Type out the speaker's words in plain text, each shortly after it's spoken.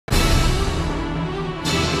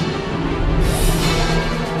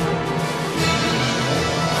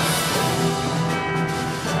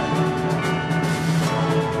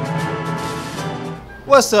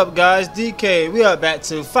What's up, guys? DK. We are back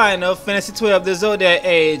to Final Fantasy XII, the Zodiac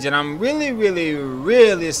Age, and I'm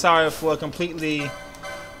really sorry for completely,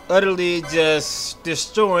 utterly just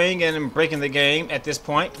destroying and breaking the game at this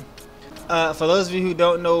point. For those of you who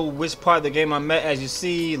don't know which part of the game I'm at, as you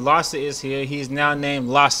see, Larsa is here. He's now named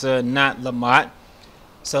Larsa, not Lamont.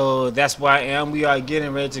 So that's where I am. We are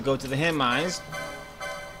getting ready to go to the Henne mines.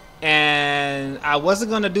 And I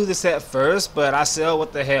wasn't gonna do this at first, but I said, oh,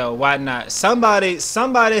 what the hell, why not? Somebody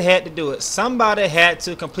had to do it. Somebody had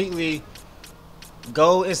to completely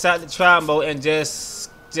go inside the trial mode and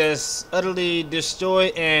just utterly destroy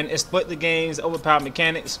and exploit the game's overpowered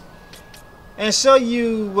mechanics, and show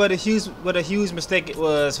you what a huge mistake it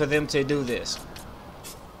was for them to do this.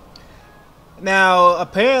 Now,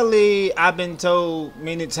 apparently, I've been told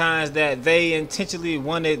many times that they intentionally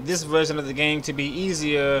wanted this version of the game to be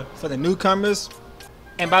easier for the newcomers.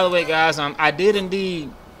 And by the way, guys, I did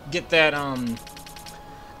indeed get that.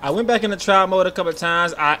 I went back in the trial mode a couple of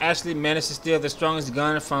times. I actually managed to steal the strongest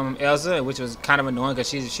gun from Elsa, which was kind of annoying because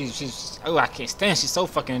she's oh, I can't stand. She's so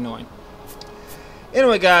fucking annoying.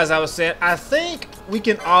 Anyway, guys, I was saying, I think we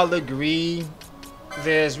can all agree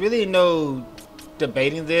there's really no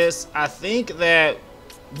debating this. I think that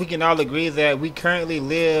we can all agree that we currently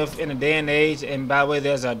live in a day and age, and by the way,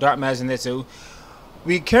 there's a dark magic in there too.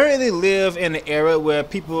 We currently live in an era where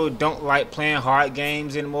people don't like playing hard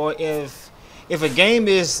games anymore. If a game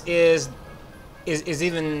is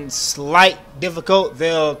even slight difficult,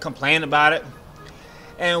 they'll complain about it.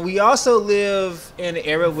 And we also live in an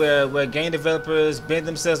era where game developers bend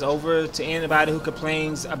themselves over to anybody who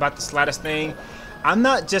complains about the slightest thing. I'm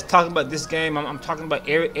not just talking about this game, I'm talking about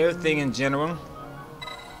everything in general.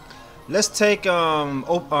 Let's take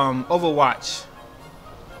Overwatch,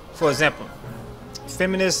 for example.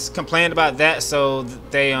 Feminists complained about that, so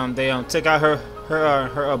they took out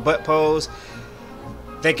her butt pose.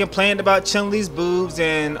 They complained about Chun-Li's boobs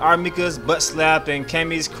and Armika's butt slap and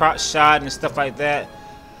Cammy's crotch shot and stuff like that.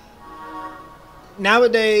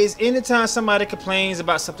 Nowadays, anytime somebody complains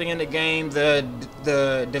about something in the game,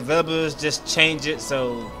 the developers just change it.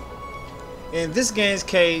 So, in this game's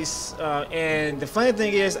case, and the funny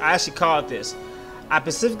thing is, I actually called this. I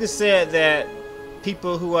specifically said that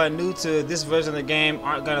people who are new to this version of the game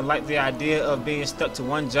aren't gonna like the idea of being stuck to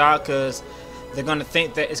one job because they're gonna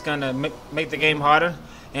think that it's gonna make the game harder.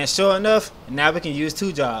 And sure enough, now we can use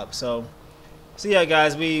 2 jobs. So yeah,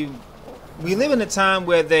 guys, we live in a time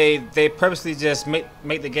where they purposely just make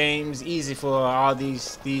the games easy for all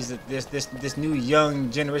this new young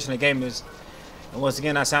generation of gamers. And once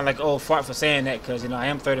again, I sound like old fart for saying that because, you know, I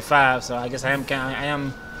am 35, so I guess I am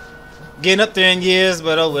getting up there in years.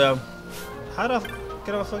 But oh well. How the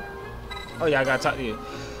get off? Oh yeah, I gotta talk to you.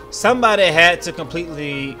 Somebody had to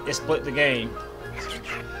completely exploit the game.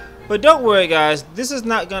 But don't worry, guys. This is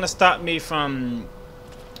not gonna stop me from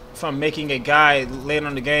making a guide later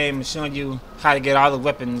on the game showing you how to get all the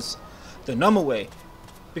weapons the normal way.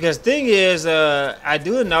 Because thing is, I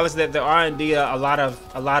do acknowledge that there are indeed a lot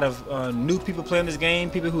of new people playing this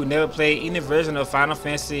game, people who never played any version of Final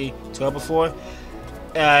Fantasy XII before.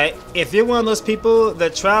 If you're one of those people,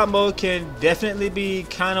 the trial mode can definitely be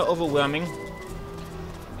kind of overwhelming.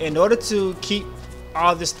 In order to keep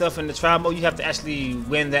all this stuff in the trial mode, you have to actually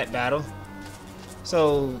win that battle.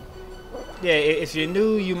 So yeah, if you're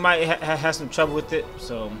new, you might have some trouble with it.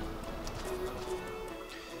 So,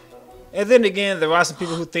 and then again, there are some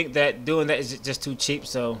people who think that doing that is just too cheap.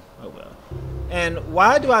 So, oh well. And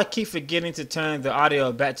why do I keep forgetting to turn the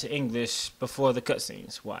audio back to English before the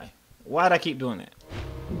cutscenes? Why? Why do I keep doing that?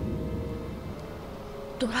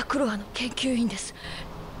 ドラクロワの研究員です。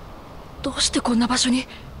どうしてこんな場所に？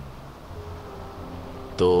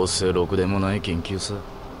どうせろくでもない研究さ。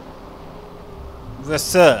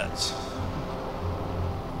Research.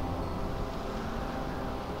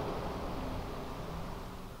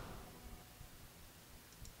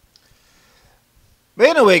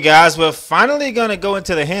 But anyway, guys, we're finally gonna go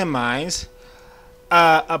into the Henne mines.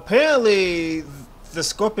 Apparently, the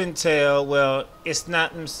Scorpion Tail. Well, it's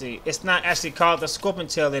not. Let me see. It's not actually called the Scorpion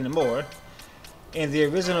Tail anymore. In the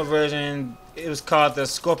original version, it was called the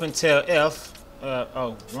Scorpion Tail F.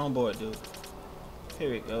 Oh, wrong board, dude. Here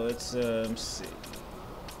we go. It's let me see.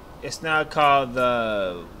 It's now called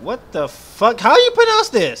the what the fuck? How do you pronounce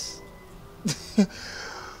this?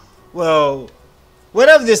 Well,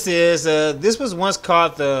 whatever this is, this was once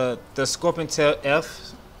called the Scorpion Tail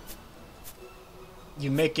F. You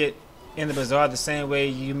make it in the bazaar the same way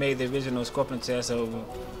you made the original Scorpion Tail. So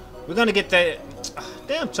we're gonna get that.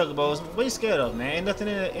 Damn chocobos! What are you scared of, man?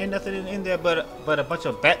 Ain't nothing in there but a bunch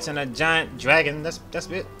of bats and a giant dragon. That's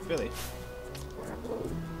it, really.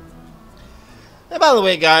 And by the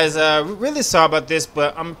way, guys, really sorry about this,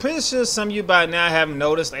 but I'm pretty sure some of you by now have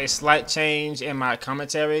noticed a slight change in my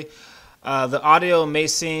commentary. The audio may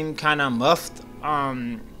seem kind of muffed.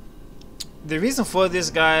 The reason for this,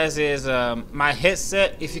 guys, is my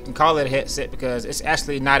headset, if you can call it a headset, because it's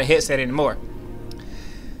actually not a headset anymore.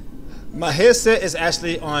 My headset is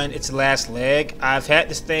actually on its last leg. I've had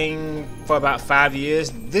this thing for about 5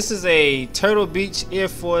 years. This is a Turtle Beach Air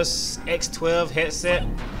Force X12 headset.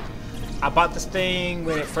 I bought this thing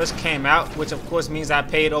when it first came out, which of course means I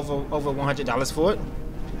paid over $100 for it.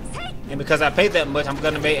 And because I paid that much, I'm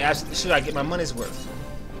gonna make sure I get my money's worth.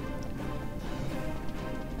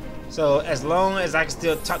 So as long as I can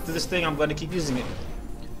still talk to this thing, I'm gonna keep using it.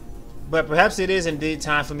 But perhaps it is indeed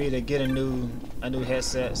time for me to get a new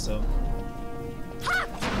headset. So,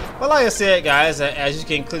 well, like I said, guys, as you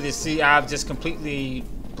can clearly see, I've just completely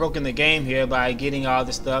broken the game here by getting all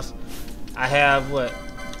this stuff. I have what?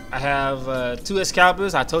 I have 2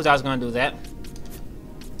 Excaliburs. I told you I was gonna do that.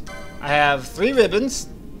 I have 3 ribbons.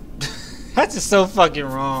 That's just so fucking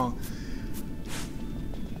wrong.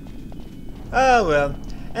 Oh well.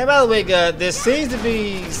 And by the way, guys, there seems to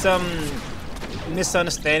be some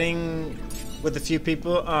misunderstanding with a few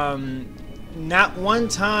people. Not one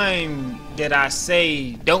time did I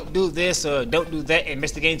say don't do this or don't do that and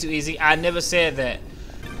makes the game too easy. I never said that.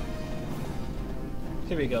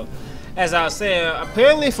 Here we go. As I was saying,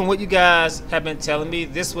 apparently from what you guys have been telling me,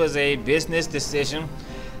 this was a business decision.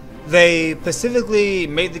 They specifically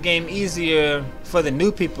made the game easier for the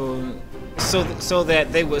new people so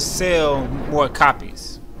that they would sell more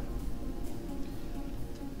copies.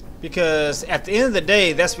 Because at the end of the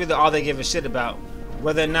day, that's really all they give a shit about,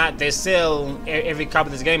 whether or not they sell every copy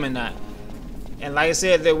of this game or not. And like I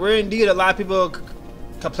said, there were indeed a lot of people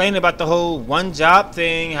complaining about the whole one job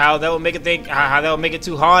thing, how that would make it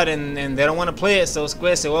too hard, and they don't want to play it. So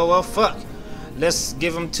Square said, well, fuck, let's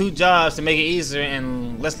give them 2 jobs to make it easier,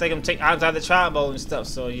 and let's let them take items out of the trial mode and stuff.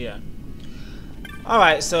 So yeah. All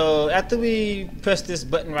right. So after we press this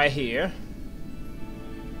button right here,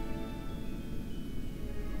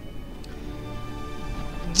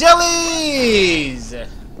 jellies.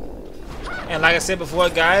 And like I said before,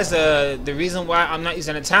 guys, the reason why I'm not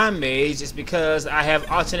using a time mage is because I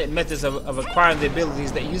have alternate methods of acquiring the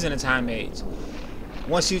abilities that using a time mage.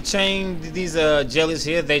 Once you chain these jellies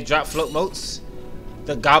here, they drop float motes.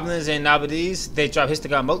 The goblins and nobodies, they drop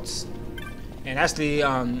histogram motes. And actually,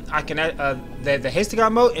 I can the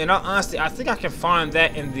histogram mote. In all honesty, I think I can farm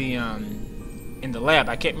that in the lab.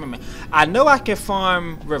 I can't remember. I know I can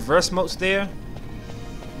farm reverse motes there.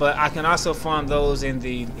 But I can also farm those in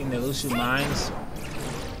the Lushu mines.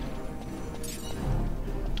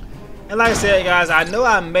 And like I said, guys, I know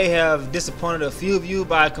I may have disappointed a few of you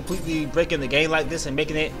by completely breaking the game like this and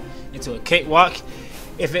making it into a cakewalk.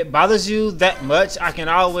 If it bothers you that much, I can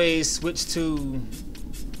always switch to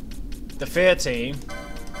the fair team.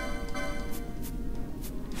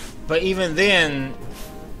 But even then,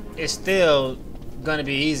 it's still gonna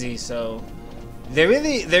be easy. So there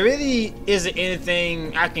really isn't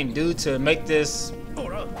anything I can do to make this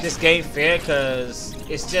game fair, because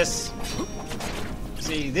it's just,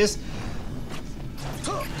 see, this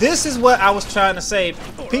is what I was trying to say.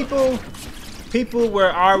 People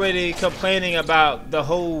were already complaining about the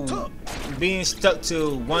whole being stuck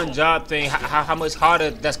to one job thing, how much harder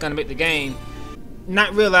that's gonna make the game,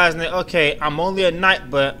 not realizing that, okay, I'm only a knight,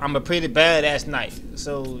 but I'm a pretty badass knight.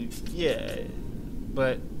 So yeah,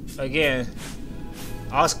 but again,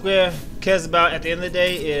 all Square cares about at the end of the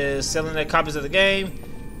day is selling their copies of the game.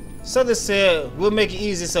 So they said, we'll make it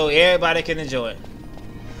easy so everybody can enjoy it.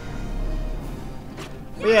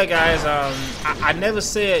 But yeah, guys, I never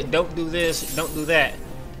said don't do this, don't do that.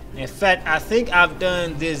 In fact, I think I've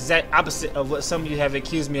done the exact opposite of what some of you have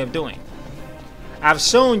accused me of doing. I've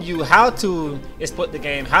shown you how to exploit the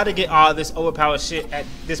game, how to get all this overpowered shit at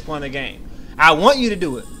this point in the game. I want you to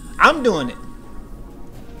do it. I'm doing it.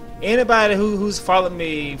 Anybody who's followed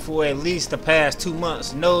me for at least the past 2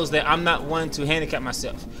 months knows that I'm not one to handicap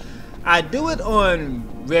myself. I do it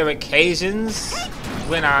on rare occasions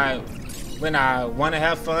when I want to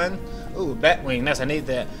have fun. Ooh, Batwing, I need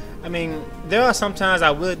that. I mean, there are some times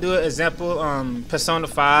I will do it. Example, Persona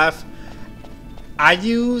 5. I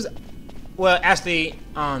use, well, actually,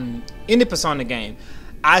 in the Persona game,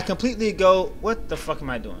 I completely go, what the fuck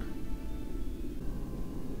am I doing?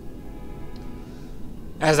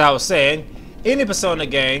 As I was saying, in the Persona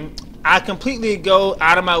game, I completely go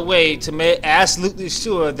out of my way to make absolutely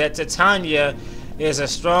sure that Titania is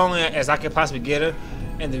as strong as I can possibly get her.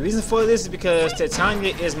 And the reason for this is because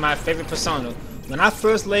Titania is my favorite Persona. When I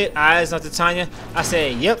first laid eyes on Titania, I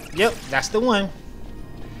said, yep, that's the one.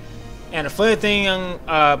 And the funny thing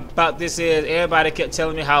about this is everybody kept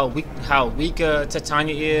telling me how weak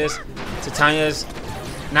Titania is. Titania's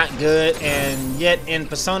not good, and yet in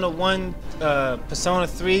Persona 1, Persona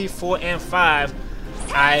 3, 4, and 5,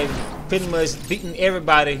 I've pretty much beaten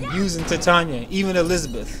everybody using Titania, even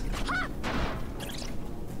Elizabeth.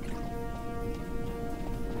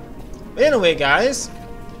 But anyway, guys,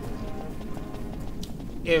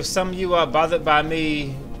 if some of you are bothered by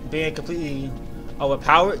me being completely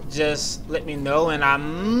overpowered, just let me know, and I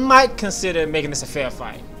might consider making this a fair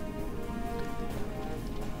fight.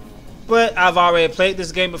 But I've already played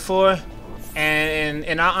this game before, and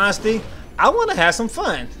in all honesty, I want to have some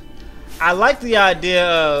fun. I like the idea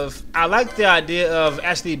of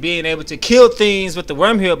actually being able to kill things with the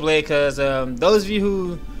Wormhill blade, because those of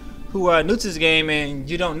you who are new to this game and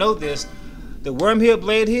you don't know this, the Wormhill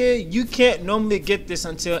blade here, you can't normally get this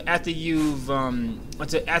until after you've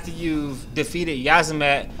defeated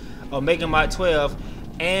Yazamat or Mega Man 12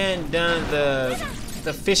 and done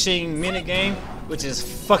the fishing minigame, which is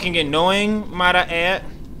fucking annoying, might I add.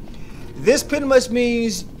 This pretty much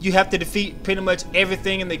means you have to defeat pretty much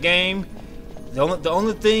everything in the game. The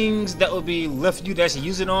only things that will be left for you to actually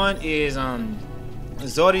use it on is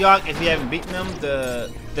Zodiac, if you haven't beaten them,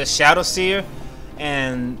 the Shadow Seer,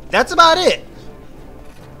 and that's about it.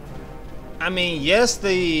 I mean, yes,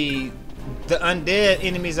 the undead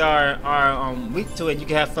enemies are weak to it. You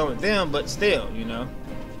can have fun with them, but still, you know.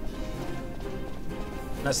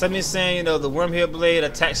 Now, somebody's saying, you know, the Wormhill blade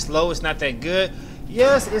attacks slow. It's not that good.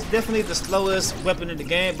 Yes, it's definitely the slowest weapon in the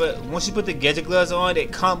game, but once you put the gadget gloves on,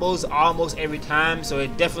 it combos almost every time, so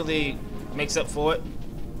it definitely makes up for it.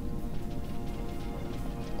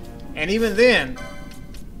 And even then,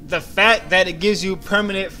 the fact that it gives you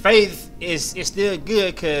permanent faith is still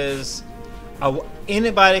good, because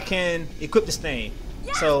anybody can equip this thing.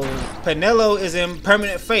 So Penelo is in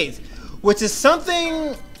permanent faith, which is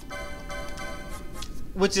something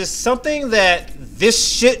that this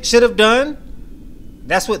shit should have done.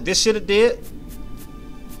 That's what this should have did.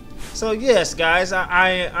 So yes, guys,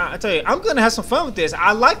 I tell you, I'm gonna have some fun with this.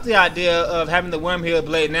 I like the idea of having the Wormhill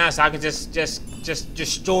blade now, so I can just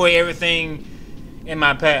destroy everything in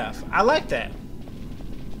my path. I like that.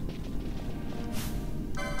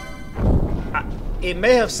 It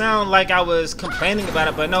may have sounded like I was complaining about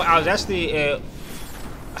it, but no, I was actually.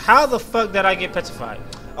 How the fuck did I get petrified?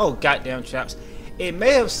 Oh, goddamn traps! It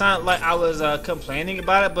may have sounded like I was complaining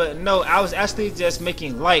about it, but no, I was actually just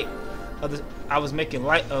making light of the. I was making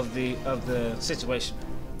light of the situation.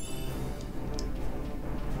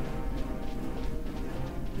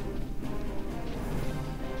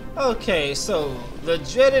 Okay, so the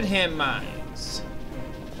dreaded Henne mines,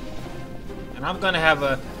 and I'm gonna have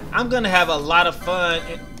a lot of fun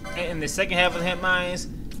in the second half of the Henne mines,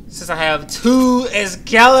 since I have 2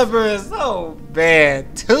 Excaliburs. Oh man,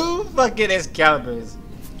 2 fucking Excaliburs.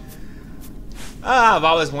 I've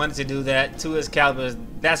always wanted to do that. 2 Excaliburs.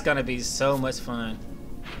 That's gonna be so much fun.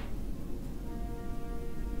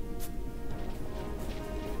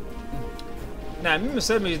 Now, remember,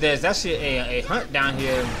 suddenly there's actually a hunt down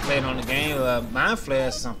here playing on the game, Mind Flare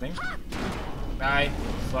or something. Die,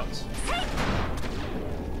 fucks.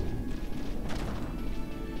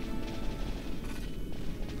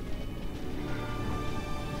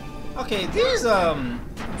 Okay, these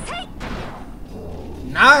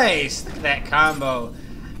nice. Look at that combo.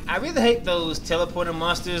 I really hate those teleporting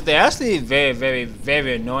monsters. They're actually very, very,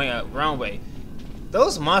 very annoying. Wrong way.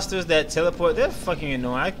 Those monsters that teleport, they're fucking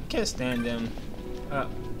annoying. I can't stand them.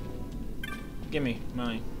 Give me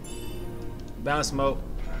mine. Balance smoke.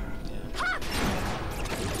 Yeah.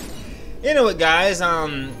 Anyway, guys,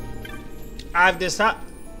 I've decided.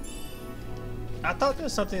 I thought there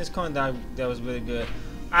was something that's coming that was really good.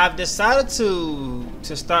 I've decided to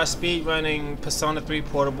start speedrunning Persona 3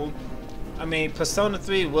 Portable. I mean, Persona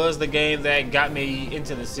 3 was the game that got me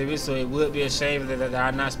into the series, so it would be a shame that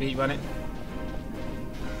I not speedrun it.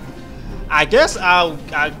 I guess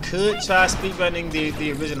I could try speedrunning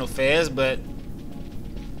the original Fairs, but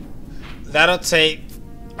that'll take,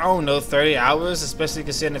 I don't know, 30 hours, especially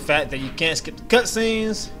considering the fact that you can't skip the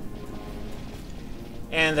cutscenes.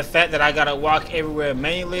 And the fact that I gotta walk everywhere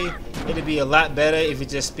manually, it'd be a lot better if you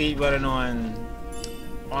just speedrunning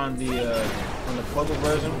on the portable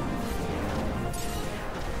version.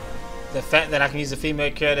 The fact that I can use a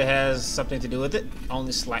female character has something to do with it,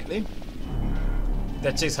 only slightly.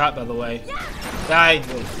 That chick's hot, by the way. Die, you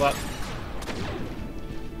fuck.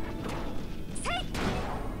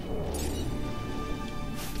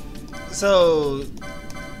 So,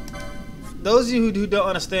 those of you who don't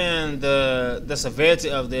understand the severity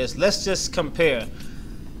of this, let's just compare.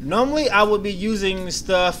 Normally, I would be using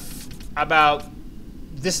stuff about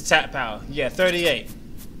this attack power. Yeah, 38.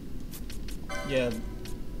 Yeah,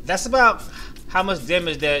 that's about how much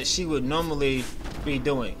damage that she would normally be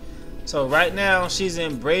doing. So right now she's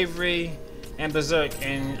in Bravery and Berserk,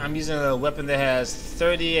 and I'm using a weapon that has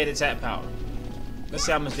 38 attack power. Let's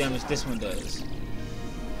see how much damage this one does.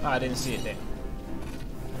 Oh, I didn't see it there.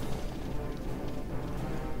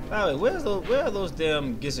 By the way, where are those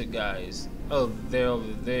damn gizzard guys? Oh, they're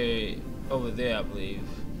over there, I believe.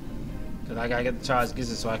 Cause I gotta get the charged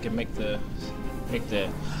gizzard so I can make the.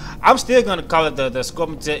 I'm still gonna call it the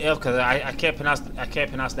Scorpion Tail Elf because I can't pronounce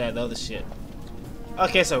that other shit.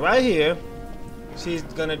 Okay, so right here, she's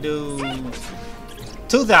gonna do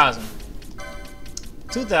 2,000.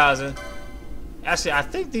 2,000. Actually, I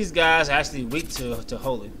think these guys are actually weak to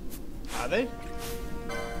holy. Are they?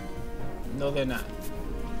 No, they're not.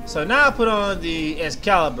 So now I put on the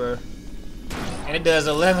Excalibur, and it does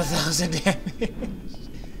 11,000 damage.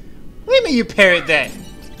 What do you mean you parried that?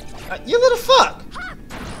 You little fuck!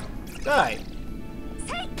 Die.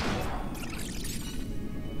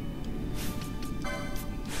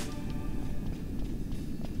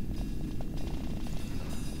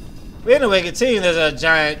 But anyway, continue. There's a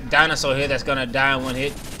giant dinosaur here that's gonna die in one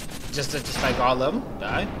hit, just like all of them.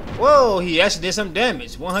 Die. Whoa! He actually did some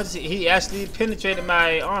damage. 100. He actually penetrated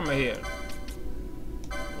my armor here.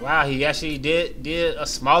 Wow! He actually did a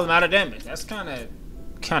small amount of damage. That's kind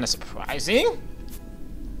of surprising.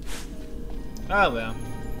 Oh well.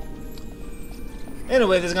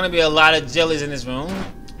 Anyway, there's gonna be a lot of jellies in this room,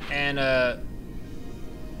 and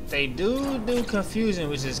they do confusion,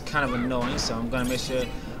 which is kind of annoying. So I'm gonna make sure.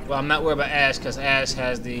 Well, I'm not worried about Ash because Ash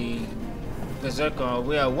has the Berserk on.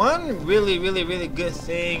 We have one really good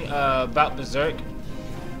thing about Berserk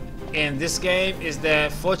in this game is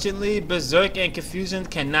that fortunately Berserk and confusion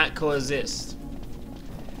cannot coexist.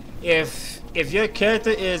 If your character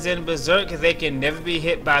is in Berserk, they can never be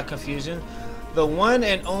hit by confusion. The one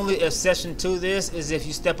and only exception to this is if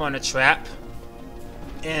you step on a trap,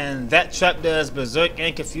 and that trap does Berserk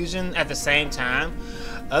and confusion at the same time.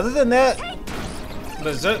 Other than that,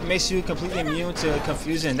 Berserk makes you completely immune to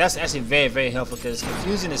confusion. That's actually very helpful because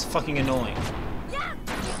confusion is fucking annoying.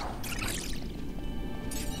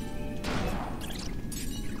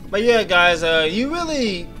 But yeah, guys, you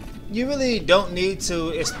really don't need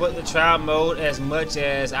to exploit the trial mode as much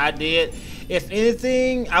as I did. If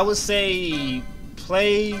anything, I would say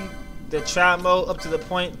play the trial mode up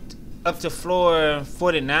to floor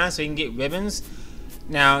 49 so you can get ribbons.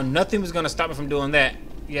 Now, nothing was gonna stop me from doing that.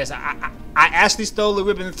 Yes, I actually stole the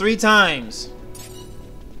ribbon 3 times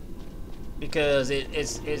because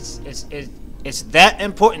it's that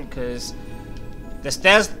important. Because the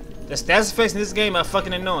stats effects in this game are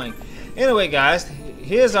fucking annoying. Anyway, guys,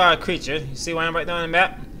 here's our creature. You see why I'm right there on the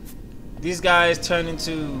map? These guys turn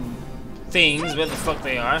into things, where the fuck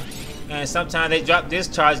they are, and sometimes they drop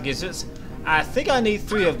discharge gizzards. I think I need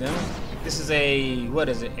 3 of them. This is a, what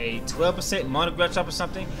is it, a 12% monograph chop or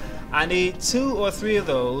something. I need 2 or 3 of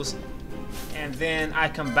those, and then I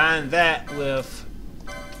combine that with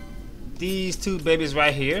these 2 babies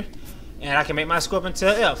right here, and I can make my Scorpion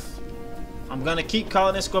Tail Elf. I'm gonna keep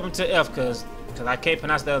calling it Scorpion Tail Elf because I can't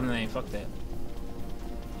pronounce the other name. Fuck that.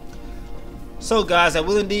 So guys, I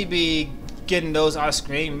will indeed be getting those off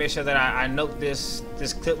screen. Make sure that I note this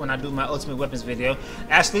clip when I do my Ultimate Weapons video.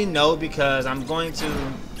 Actually, no, because I'm going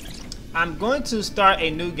to start a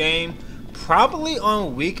new game. Probably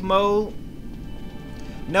on weak mode.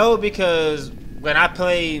 No, because when I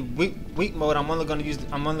play weak mode, I'm only gonna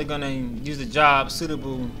use the job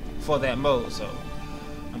suitable for that mode. So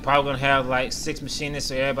I'm probably gonna have like 6 machinists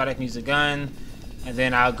so everybody can use a gun, and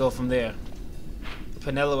then I'll go from there.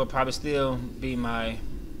 Penella will probably still be my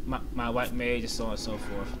white mage, and so on and so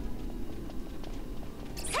forth.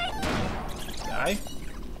 Die.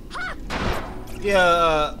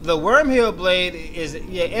 Yeah, the Wormhill Blade is,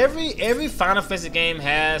 yeah, every Final Fantasy game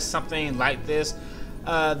has something like this.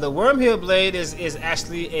 The Wormhill Blade is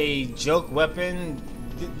actually a joke weapon.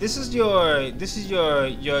 This is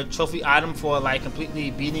your trophy item for like completely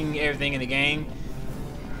beating everything in the game.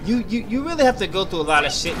 You really have to go through a lot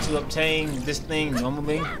of shit to obtain this thing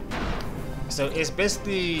normally. So it's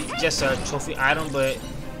basically just a trophy item, but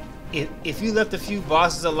if you left a few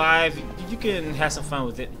bosses alive, you can have some fun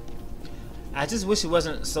with it. I just wish it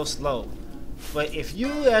wasn't so slow. But if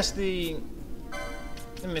you actually,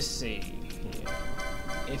 let me see here.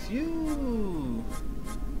 If you,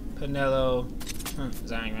 Penello,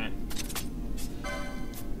 Zang, right?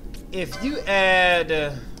 If you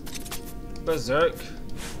add Berserk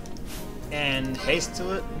and haste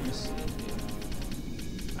to it, let me see.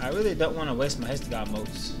 I really don't want to waste my haste god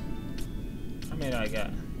motes. How many do I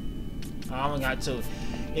got? I only got 2.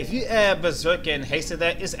 If you add Berserk and Haste to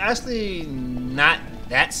that, it's actually not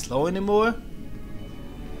that slow anymore.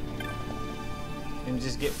 Let me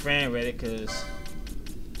just get Fran ready, because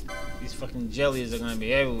these fucking jellies are gonna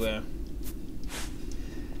be everywhere.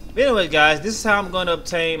 But anyway, guys, this is how I'm going to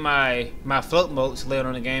obtain my float motes later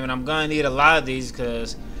on in the game, and I'm going to need a lot of these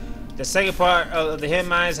because the second part of the Henne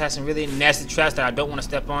mines has some really nasty traps that I don't want to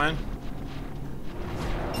step on.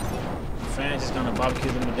 Fran's just going to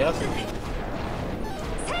barbecue them to death.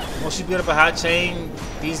 Once you build up a high chain,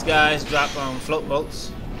 these guys drop float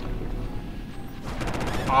boats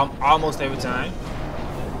almost every time.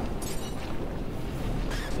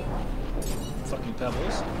 Fucking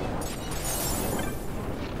pebbles.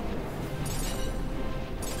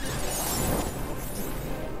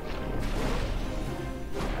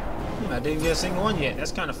 I didn't get a single one yet.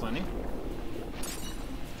 That's kind of funny.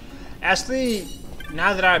 Actually,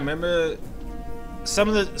 now that I remember, some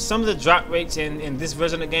of the drop rates in this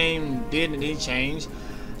version of the game did indeed change.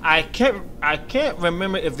 I can't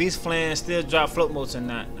remember if these flans still drop float motes or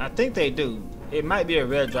not. I think they do. It might be a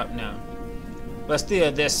rare drop now, but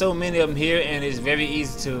still, there's so many of them here, and it's very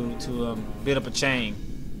easy to build up a chain.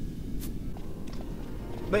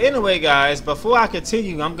 But anyway, guys, before I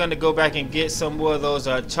continue, I'm gonna go back and get some more of those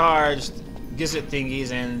charged gizzard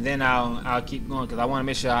thingies, and then I'll keep going because I want to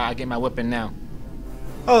make sure I get my weapon now.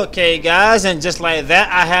 Okay, guys, and just like that,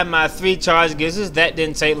 I have my 3 charged gizzards. That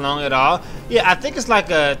didn't take long at all. Yeah, I think it's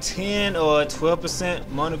like a 10 or 12%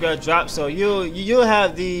 monograph drop, so you'll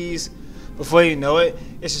have these before you know it.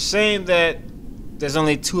 It's a shame that there's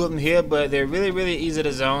only 2 of them here, but they're really easy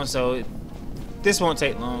to zone, so this won't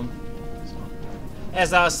take long.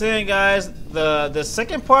 As I was saying, guys, the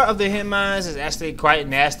second part of the Henne mines is actually quite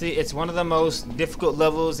nasty. It's one of the most difficult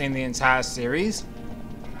levels in the entire series.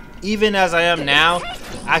 Even as I am now,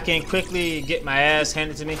 I can quickly get my ass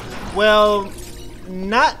handed to me. Well,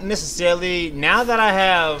 not necessarily. Now that I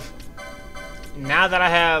have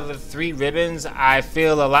 3 ribbons, I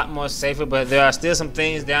feel a lot more safer. But there are still some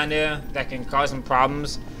things down there that can cause some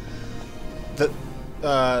problems.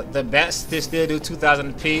 The bats still do 2,000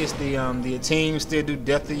 apiece. The teams still do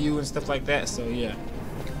death to you and stuff like that. So yeah.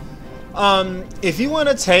 If you want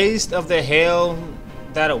a taste of the hell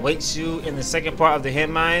that awaits you in the second part of the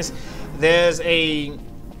Henne mines, there's a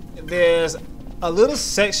little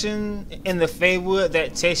section in the Feywood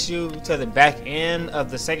that takes you to the back end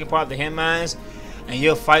of the second part of the Henne mines, and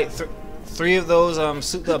you'll fight 3 of those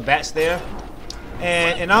souped up bats there.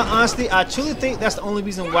 And in all honesty, I truly think that's the only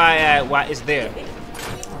reason why it's there.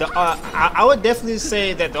 I would definitely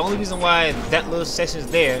say that the only reason why that little section is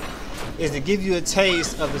there is to give you a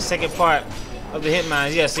taste of the second part of the Henne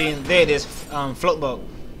mines. Yeah, see, there it is, float boat.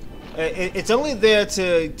 It's only there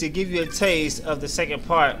to give you a taste of the second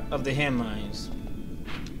part of the Henne mines.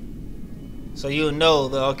 So you'll know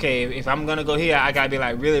that, okay, if I'm gonna go here, I gotta be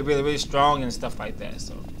like really strong and stuff like that.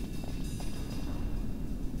 So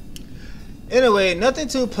anyway, nothing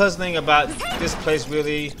too puzzling about this place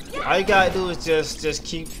really. All you gotta do is just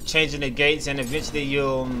keep changing the gates, and eventually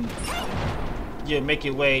you'll make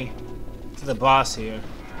your way to the boss here.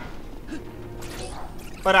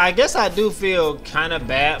 But I guess I do feel kind of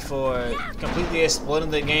bad for completely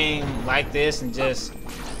exploiting the game like this, and just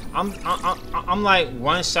I'm like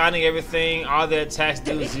one-shotting everything. All the attacks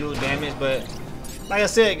do 0 damage, but like I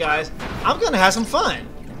said, guys, I'm gonna have some fun.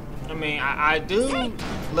 I mean, I do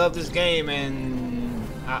love this game, and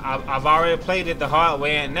I've already played it the hard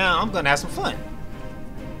way, and now I'm gonna have some fun.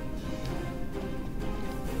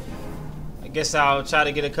 I guess I'll try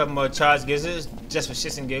to get a couple more charged gizzards just for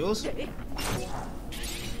shits and giggles.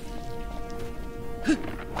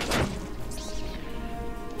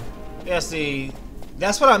 Yeah, see,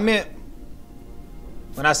 that's what I meant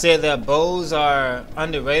when I said that bows are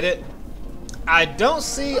underrated. I don't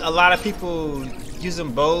see a lot of people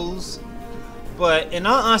using bows, but in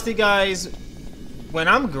all honesty, guys, when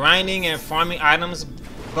I'm grinding and farming items,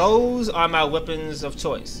 bows are my weapons of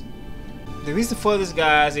choice. The reason for this,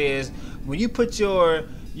 guys, is when you put your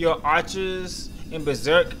archers in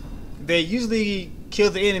Berserk, they usually kill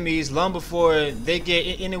the enemies long before they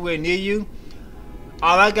get anywhere near you.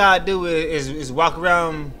 All I gotta do is walk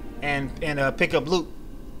around and pick up loot.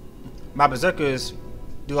 My berserkers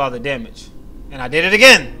do all the damage, and I did it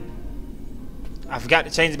again. I forgot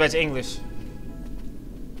to change it back to English.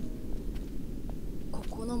 こ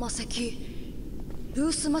この魔石、ル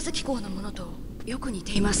ース魔石港のものとよく似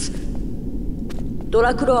ています。ド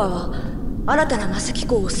ラクロアは新たな魔石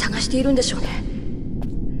港を探しているんでしょうね。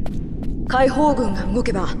解放軍が動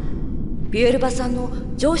けばビエルバ産の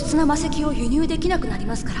上質な魔石を輸入できなくなり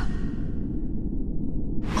ますから。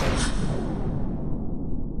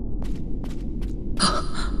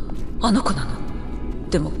あの子なの。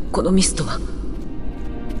でもこのミストは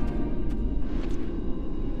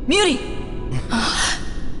ミュリ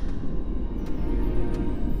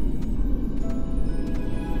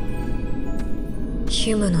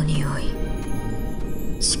ヒュムの匂い、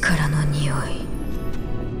力の匂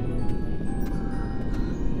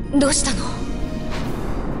い。どうしたの？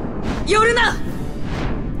寄るな！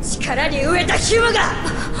力に飢えたヒュムが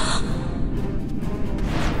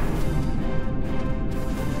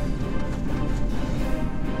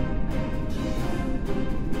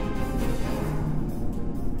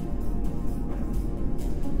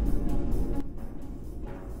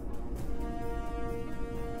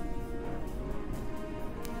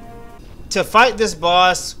To fight this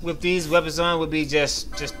boss with these weapons on would be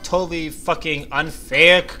just totally fucking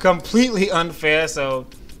unfair, completely unfair. So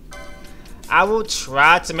I will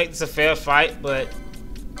try to make this a fair fight, but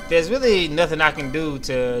there's really nothing I can do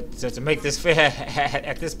to make this fair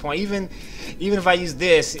at this point. Even if I use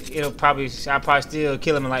this, I'll probably still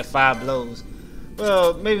kill him in like 5 blows.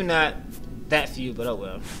 Well, maybe not that few, but oh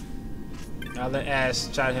well. I'll let Ash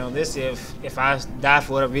try to handle this. If I die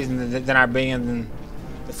for whatever reason, then I bring in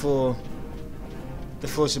the full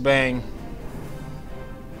shebang.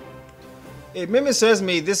 If memory serves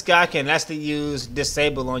me, this guy can actually use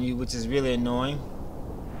disable on you, which is really annoying.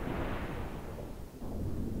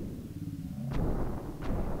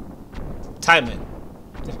 Time it,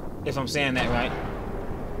 if I'm saying that right.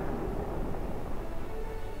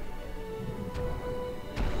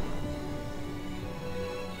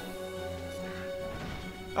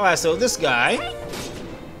 Alright, so this guy,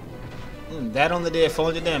 that only did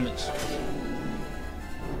 400 damage.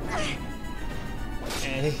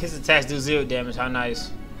 And his attacks do 0 damage, how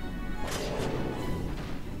nice.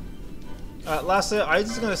 Lassa, are you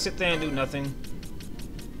just gonna sit there and do nothing?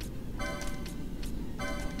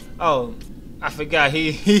 Oh, I forgot,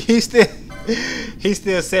 he's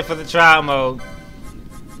still set for the trial mode.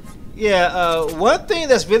 Yeah, one thing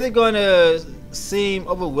that's really gonna seem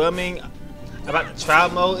overwhelming about the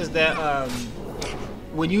trial mode is that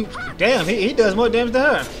when you he does more damage to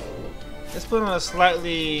her. Let's put on a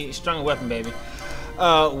slightly stronger weapon, baby.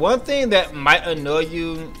 One thing that might annoy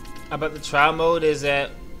you about the trial mode is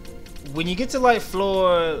that when you get to like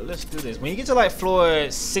floor, let's do this. When you get to like floor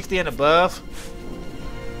 60 and above,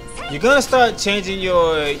 you're gonna start changing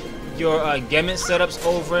your gamut setups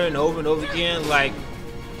over and over and over again. Like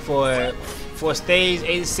for stage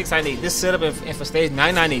 86, I need this setup, and for stage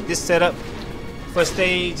 9, I need this setup. For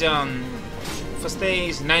stage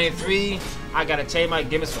 93, I gotta change my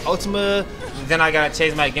gimmicks for Ultima, then I gotta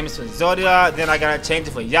change my gimmicks for Zodiac, then I gotta change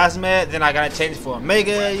it for Yasmet, then I gotta change it for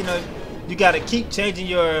Omega. You know, you gotta keep changing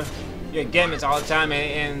your gimmicks all the time,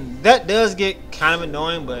 and that does get kind of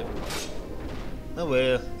annoying, but oh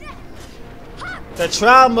well. The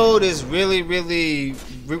trial mode is really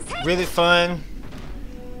fun,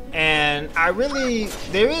 and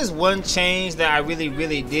there is one change that I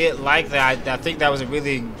really did like, that I think that was a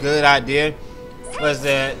really good idea. Was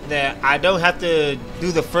that I don't have to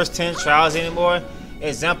do the first 10 trials anymore.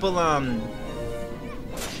 Example,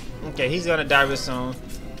 okay, he's gonna die real soon.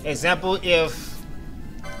 Example, if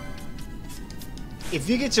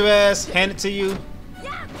you get your ass handed to you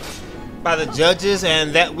by the judges,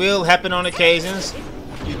 and that will happen on occasions,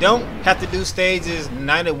 you don't have to do stages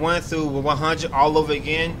 91 through 100 all over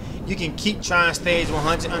again. You can keep trying stage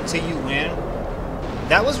 100 until you win.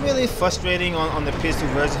 That was really frustrating on the PS2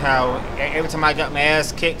 version, how every time I got my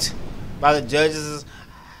ass kicked by the judges,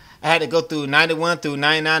 I had to go through 91 through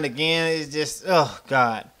 99 again. It's just, oh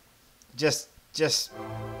god. Just,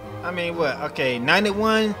 I mean, what? Okay,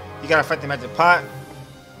 91, you gotta fight the Magic Pot.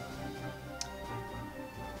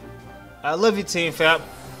 I love you, Team Fap.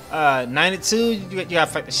 92, you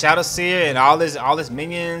gotta fight the Shadow Seer and all his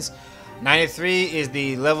minions. 93 is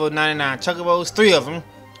the level 99 Chocobos, 3 of them.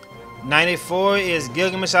 94 is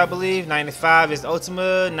Gilgamesh, I believe. 95 is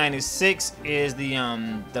Ultima. 96 is the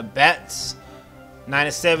Bats.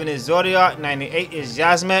 97 is Zodiac. 98 is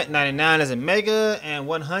Yasmet. 99 is Omega, and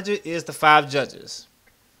 100 is the 5 judges.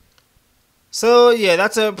 So yeah,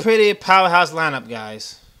 that's a pretty powerhouse lineup,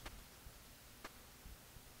 guys.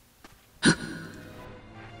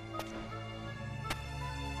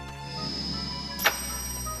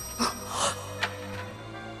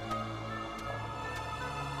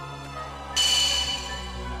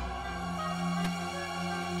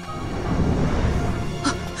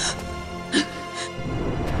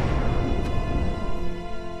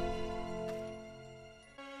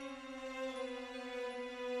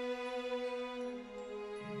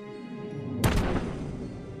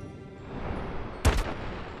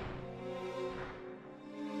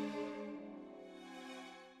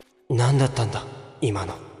 何だったんだ今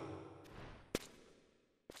の。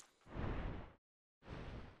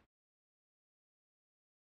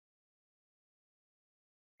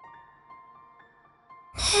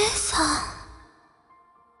姉さん。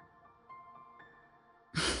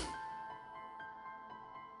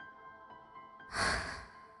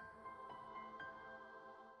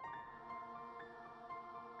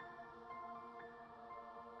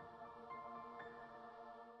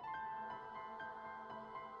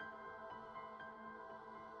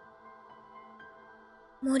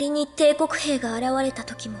森に帝国兵が現れた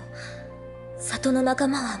時も、里の仲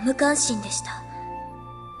間は無関心でした。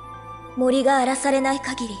森が荒らされない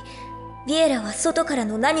限り、ビエラは外から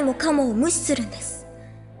の何もかもを無視するんです。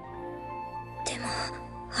でも、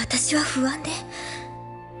私は不安で、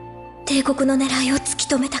帝国の狙いを突き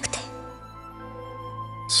止めたくて。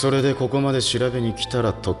それでここまで調べに来た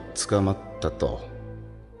らとっ捕まったと。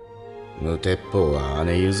無鉄砲は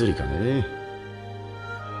姉譲りかね。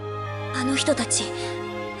あの人たち、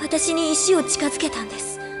私に石を近づけたんで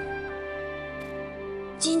す。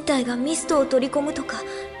人体がミストを取り込むとか、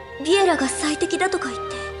ビエラが最適だとか言っ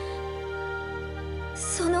て。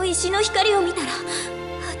その石の光を見たら、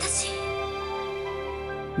私。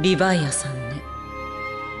リヴァイアさんね。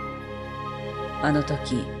あの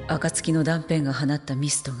時、暁の断片が放ったミ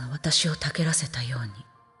ストが私をたけらせたように。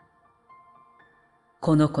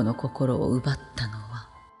この子の心を奪ったのは。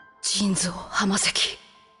腎臓浜関。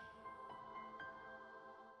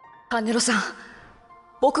カネロさん、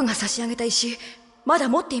僕が差し上げた石、まだ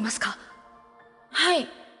持っていますか？はい、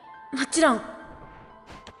もちろん。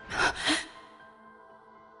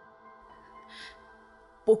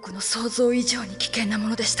僕の想像以上に危険なも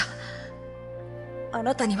のでした。あ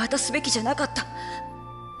なたに渡すべきじゃなかった。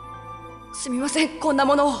すみません、こんな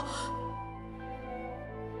ものを。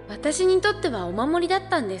私にとってはお守りだっ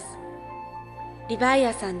たんです。リヴァイ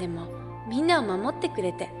アさんでもみんなを守ってく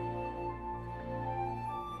れて。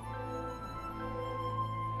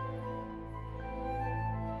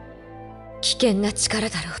危険な力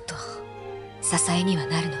だろうと支えには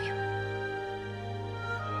なるのよ。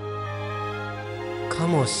か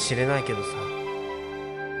もしれないけどさ。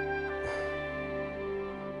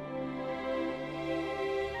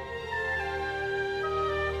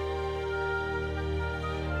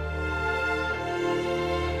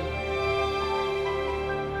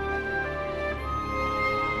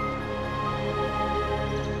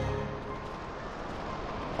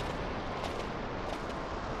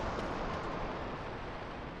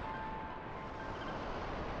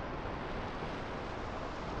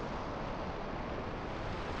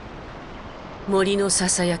森のさ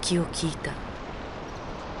さやきを聞いた。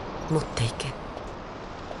持っていけ。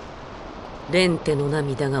レンテの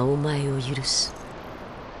涙がお前を許す。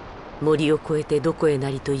森を越えてどこへな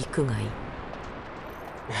りと行くがいい。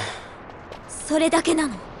それだけな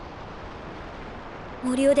の。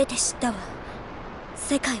森を出て知ったわ。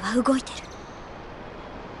世界は動いて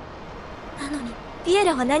る。なのにビエ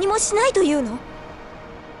ラは何もしないというの？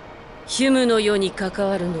ヒュムの世に関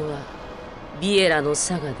わるのはビエラの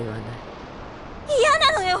サガではない。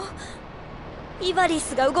嫌なのよ。イバリ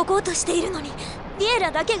スが動こうとしているのにビエ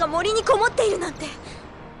ラだけが森にこもっているなんて。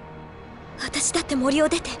私だって森を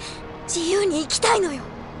出て自由に生きたいのよ。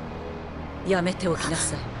やめておきな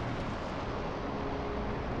さい。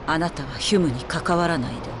あなたはヒュムに関わらな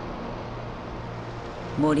いで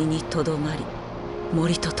森にとどまり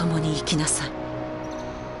森と共に生きなさい。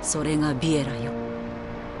それがビエラよ。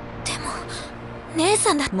でも姉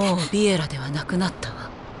さんだって。もうビエラではなくなったわ。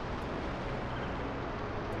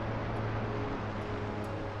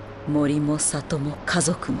森も里も家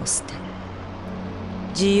族も捨て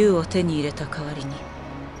自由を手に入れた代わりに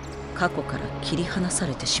過去から切り離さ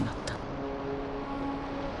れてしまった。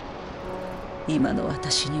今の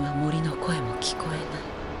私には森の声も聞こえない。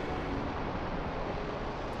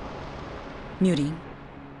ミュリン、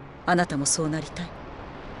あなたもそうなりたい？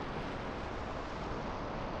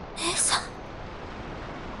姉さん。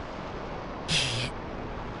いいえ、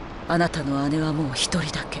あなたの姉はもう一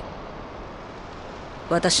人だけ。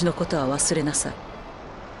私のことは忘れなさい。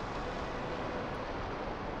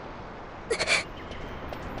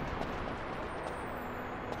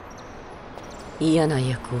嫌な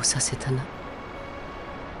役をさせたな。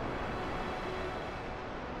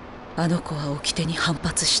あの子は掟に反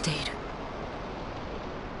発している。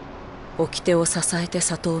掟を支えて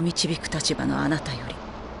里を導く立場のあなたより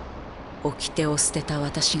掟を捨てた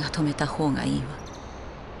私が止めた方がいいわ。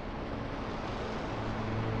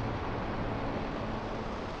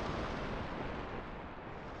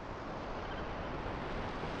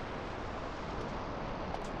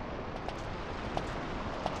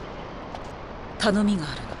頼みが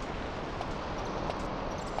あるの。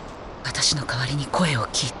私の代わりに声を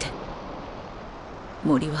聞いて。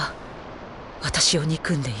森は私を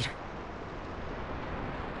憎んでいる。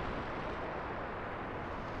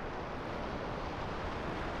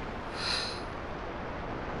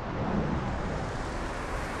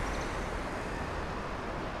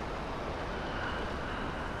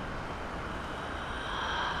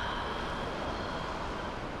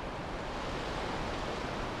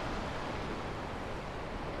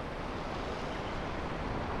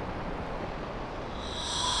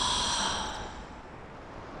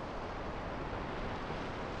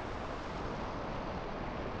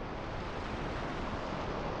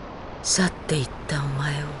去っていったお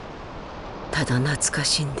前をただ懐か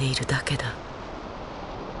しんでいるだけだ。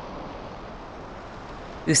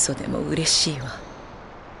嘘でも嬉しいわ。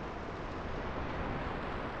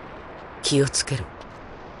気をつけろ。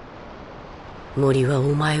森は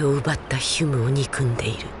お前を奪ったヒュムを憎んで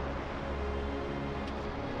いる。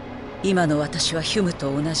今の私はヒュム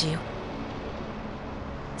と同じよ。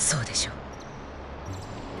そうでしょう。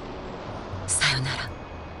さよなら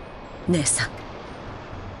姉さん。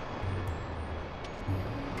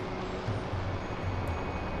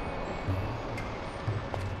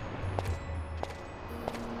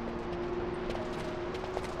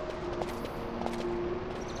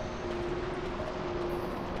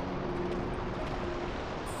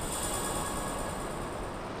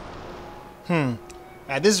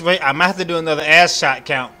At this rate, I might have to do another ass shot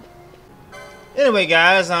count. Anyway,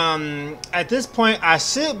 guys, at this point, I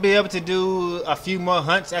should be able to do a few more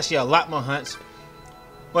hunts. Actually, a lot more hunts.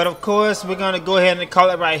 But of course, we're going to go ahead and call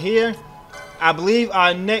it right here. I believe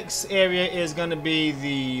our next area is going to be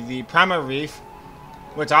the Primal Reef,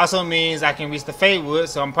 which also means I can reach the Feywood.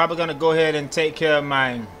 So I'm probably going to go ahead and take care of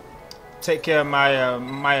my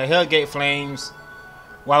my Hellgate flames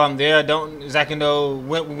while I'm there. I don't exactly know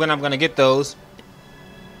when I'm going to get those.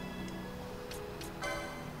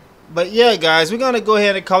 But yeah, guys, we're going to go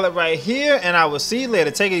ahead and call it right here, and I will see you later.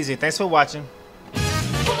 Take it easy. Thanks for watching.